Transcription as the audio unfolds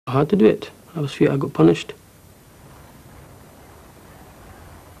I had to do it. I was feared I got punished.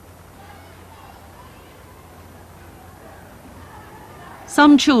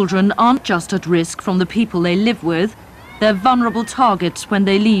 Some children aren't just at risk from the people they live with, they're vulnerable targets when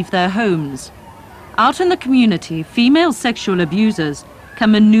they leave their homes. Out in the community, female sexual abusers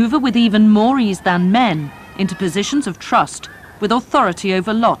can maneuver with even more ease than men into positions of trust with authority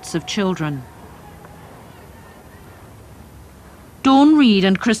over lots of children. Dawn Reid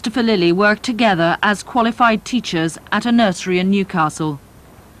and Christopher Lilly work together as qualified teachers at a nursery in Newcastle.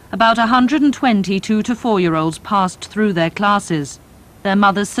 About 120 2- to 4-year-olds passed through their classes. Their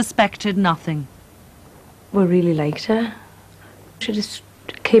mothers suspected nothing. We really liked her. She just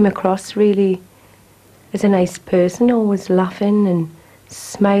came across really as a nice person, always laughing and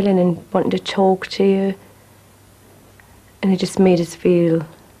smiling and wanting to talk to you. And it just made us feel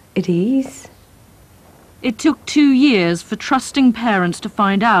at ease. It took 2 years for trusting parents to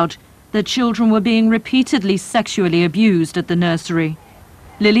find out that children were being repeatedly sexually abused at the nursery.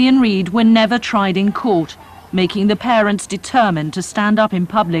 Lilly and Reid were never tried in court, making the parents determined to stand up in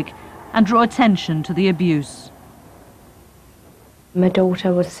public and draw attention to the abuse. My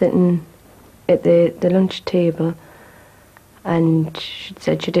daughter was sitting at the lunch table and she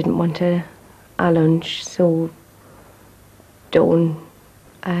said she didn't want our lunch, so Dawn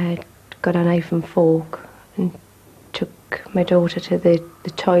got a knife and fork and took my daughter to the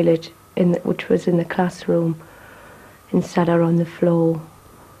toilet which was in the classroom and sat her on the floor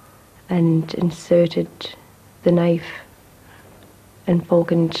and inserted the knife and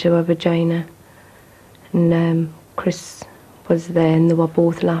fork into her vagina. And Chris was there and they were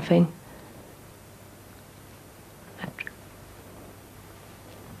both laughing.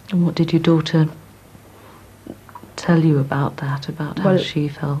 And what did your daughter tell you about that, about how she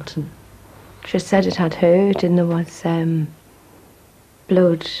felt? And she said it had hurt and there was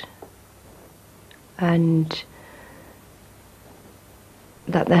blood and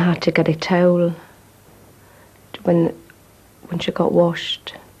that they had to get a towel when she got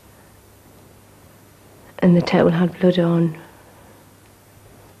washed and the towel had blood on.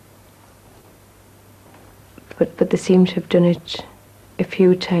 But they seem to have done it a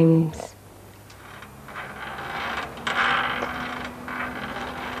few times.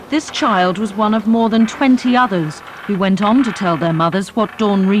 This child was one of more than 20 others who went on to tell their mothers what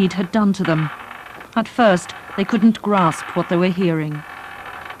Dawn Reid had done to them. At first, they couldn't grasp what they were hearing.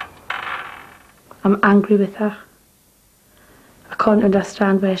 I'm angry with her. I couldn't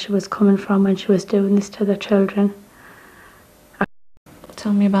understand where she was coming from when she was doing this to the children.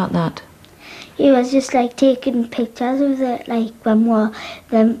 Tell me about that. He was just like taking pictures of it, like when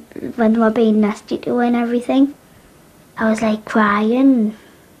we're being nasty to her and everything. I was like crying,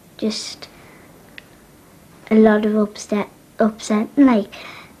 just a lot of upset and like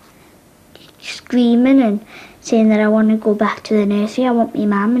screaming and saying that I want to go back to the nursery, I want my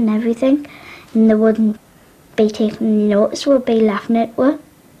mum and everything. And they wouldn't be taking any notice, would be laughing at her.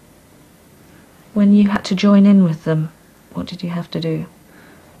 When you had to join in with them, what did you have to do?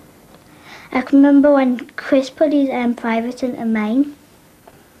 I can remember when Chris put his private into mine.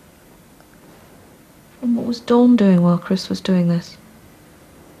 And what was Dawn doing while Chris was doing this?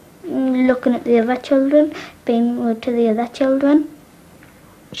 Looking at the other children, being rude to the other children.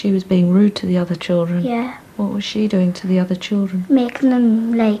 She was being rude to the other children? Yeah. What was she doing to the other children? Making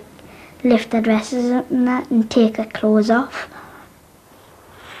them like lift their dresses up and that and take their clothes off.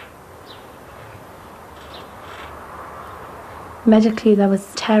 Medically, there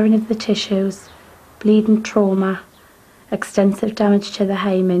was tearing of the tissues, bleeding trauma, extensive damage to the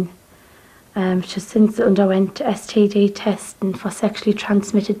hymen. She's since underwent STD testing for sexually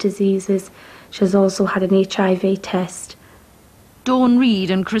transmitted diseases. She's also had an HIV test. Dawn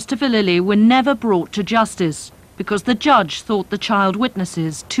Reid and Christopher Lilly were never brought to justice because the judge thought the child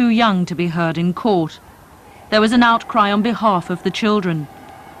witnesses too young to be heard in court. There was an outcry on behalf of the children.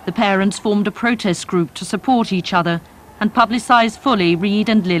 The parents formed a protest group to support each other and publicise fully Reid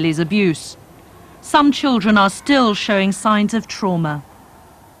and Lilly's abuse. Some children are still showing signs of trauma.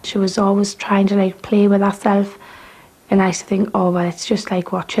 She was always trying to like play with herself, and I used to think, oh well, it's just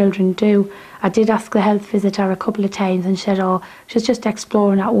like what children do. I did ask the health visitor a couple of times and she said, oh, she's just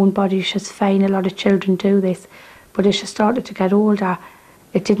exploring her own body, she's fine, a lot of children do this. But as she started to get older,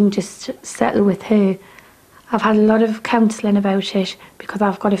 it didn't just settle with her. I've had a lot of counselling about it because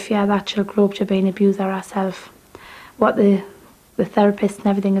I've got a fear that she'll grow up to be an abuser herself. What the therapists and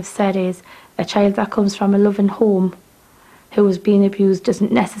everything have said is a child that comes from a loving home who is being abused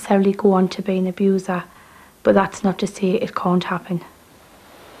doesn't necessarily go on to be an abuser, but that's not to say it can't happen.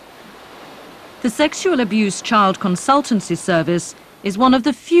 The Sexual Abuse Child Consultancy Service is one of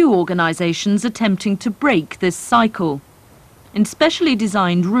the few organisations attempting to break this cycle. In specially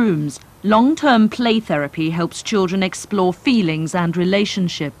designed rooms, long-term play therapy helps children explore feelings and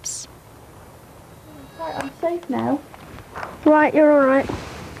relationships. Right, I'm safe now. Right, you're all right.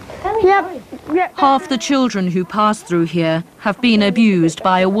 Yep. Half the children who pass through here have been abused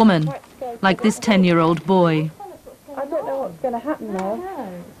by a woman, like this 10-year-old boy. I don't know what's going to happen now.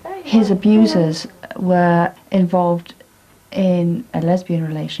 His abusers were involved in a lesbian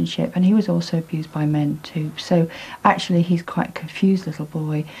relationship, and he was also abused by men too. So actually he's quite a confused little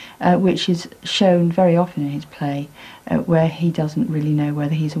boy, which is shown very often in his play, where he doesn't really know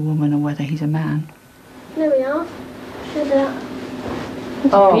whether he's a woman or whether he's a man. There we are. Show that.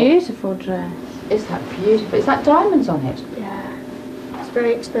 It's a beautiful dress. Is that beautiful? Is that diamonds on it? Yeah. It's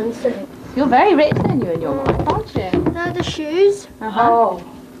very expensive. You're very rich then, you and your wife, aren't you? They're the shoes. Oh.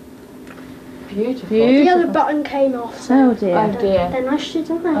 Beautiful. The other button came off. Oh dear. Oh dear. They're nice shoes,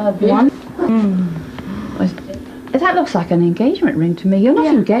 aren't they? That looks like an engagement ring to me. You're not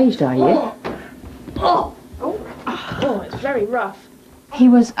engaged, are you? Oh, it's very rough. He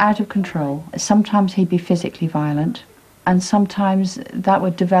was out of control. Sometimes he'd be physically violent, and sometimes that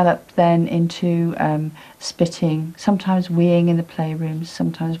would develop then into spitting, sometimes weeing in the playrooms,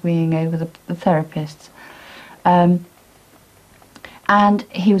 sometimes weeing over the therapists. And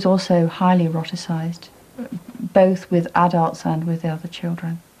he was also highly eroticised, both with adults and with the other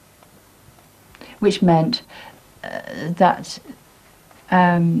children, which meant that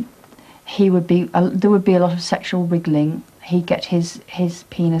there would be a lot of sexual wriggling. He'd get his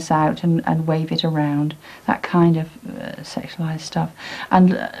penis out and wave it around, that kind of sexualised stuff,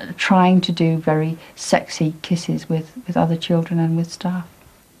 and trying to do very sexy kisses with other children and with staff.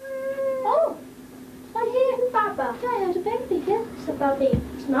 Oh, I hear Baba. I had a baby here. It's a baby.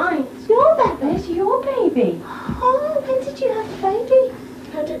 It's mine. It's your baby. It's your baby. Oh, when did you have the baby?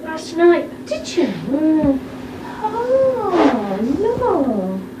 I had it last night. Did you? Oh,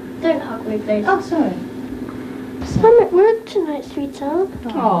 no. Don't hug me, please. Oh, sorry. I'm at work tonight, sweetheart.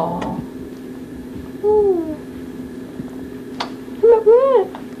 Oh. I'm at work.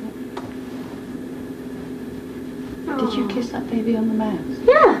 Did you kiss that baby on the mouth?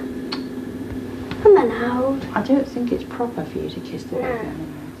 Yeah. I'm allowed. I don't think it's proper for you to kiss the baby on the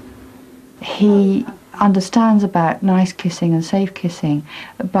mouth. He understands about nice kissing and safe kissing,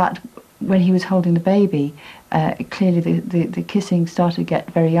 but when he was holding the baby, clearly the kissing started to get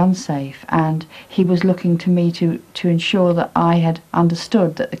very unsafe, and he was looking to me to ensure that I had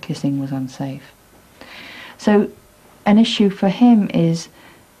understood that the kissing was unsafe. So an issue for him is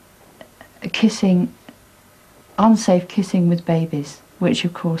kissing, unsafe kissing with babies, which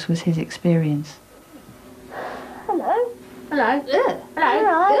of course was his experience. Hello. Hello. Hello. All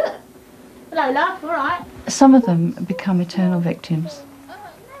right. Hello, love. All right. Some of them become eternal victims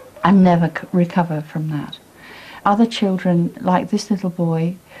and never recover from that. Other children, like this little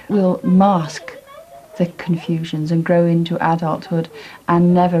boy, will mask the confusions and grow into adulthood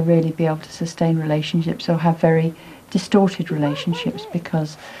and never really be able to sustain relationships, or have very distorted relationships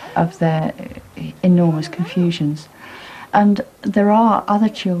because of their enormous confusions. And there are other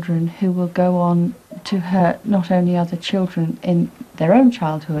children who will go on to hurt not only other children in their own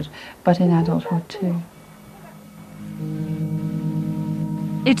childhood, but in adulthood too.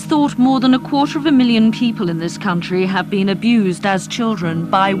 It's thought more than 250,000 people in this country have been abused as children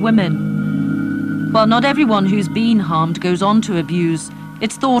by women. While not everyone who's been harmed goes on to abuse,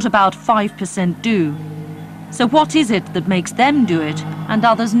 it's thought about 5% do. So what is it that makes them do it and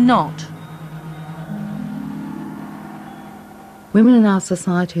others not? Women in our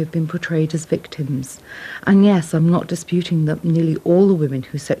society have been portrayed as victims. And yes, I'm not disputing that nearly all the women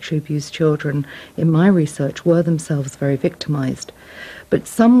who sexually abused children in my research were themselves very victimised. But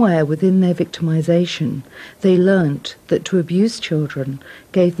somewhere within their victimisation, they learnt that to abuse children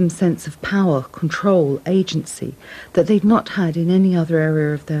gave them sense of power, control, agency that they'd not had in any other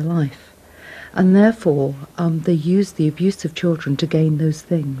area of their life. And therefore, they used the abuse of children to gain those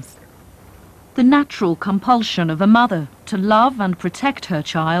things. The natural compulsion of a mother to love and protect her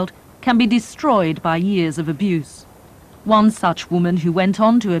child can be destroyed by years of abuse. One such woman who went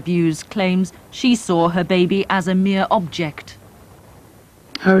on to abuse claims she saw her baby as a mere object.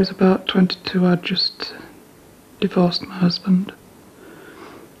 I was about 22. I'd just divorced my husband.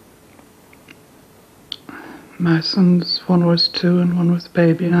 My sons, one was 2 and one was a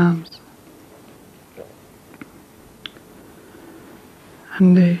baby in arms.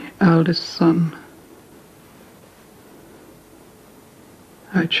 And the eldest son,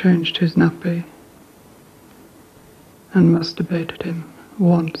 I changed his nappy and masturbated him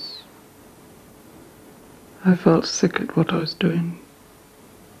once. I felt sick at what I was doing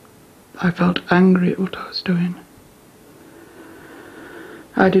I felt angry at what I was doing.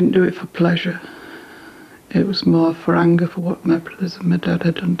 I didn't do it for pleasure. It was more for anger for what my brothers and my dad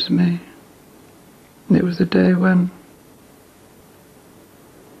had done to me. And it was a day when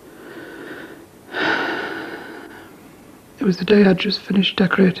I'd just finished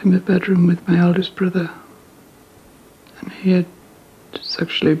decorating my bedroom with my eldest brother, and he had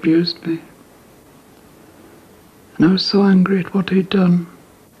sexually abused me. And I was so angry at what he'd done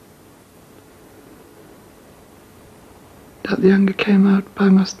that the anger came out by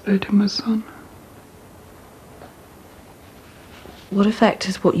masturbating my son. What effect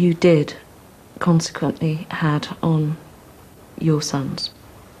has what you did consequently had on your sons?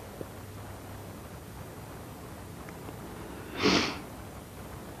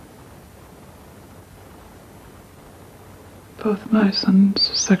 Both my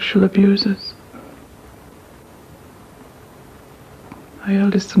sons are sexual abusers. My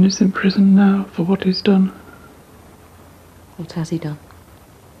eldest son is in prison now for what he's done. What has he done?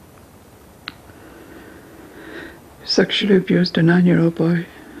 Sexually abused a 9-year-old boy.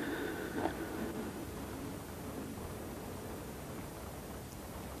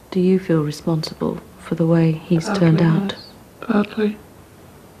 Do you feel responsible for the way he's turned out? Yes, partly.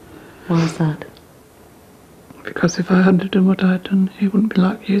 Why is that? Because if I hadn't done what I'd done, he wouldn't be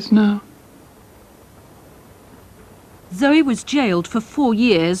like he is now. Zoe was jailed for 4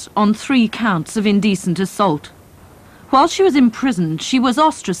 years on 3 counts of indecent assault. While she was imprisoned, she was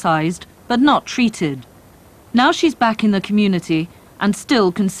ostracised, but not treated. Now she's back in the community and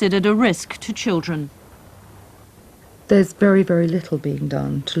still considered a risk to children. There's very, very little being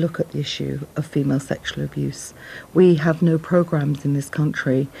done to look at the issue of female sexual abuse. We have no programs in this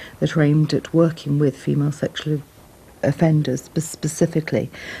country that are aimed at working with female sexual offenders specifically.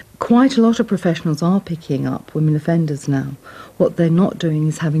 Quite a lot of professionals are picking up women offenders now. What they're not doing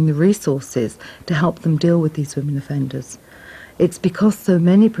is having the resources to help them deal with these women offenders. It's because so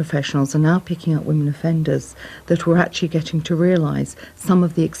many professionals are now picking up women offenders that we're actually getting to realise some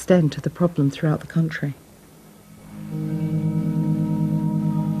of the extent of the problem throughout the country.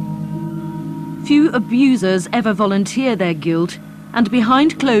 Few abusers ever volunteer their guilt, and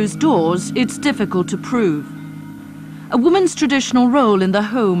behind closed doors, it's difficult to prove. A woman's traditional role in the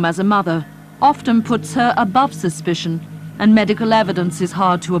home as a mother often puts her above suspicion, and medical evidence is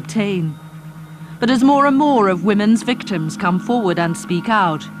hard to obtain. But as more and more of women's victims come forward and speak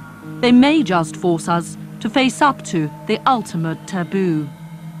out, they may just force us to face up to the ultimate taboo.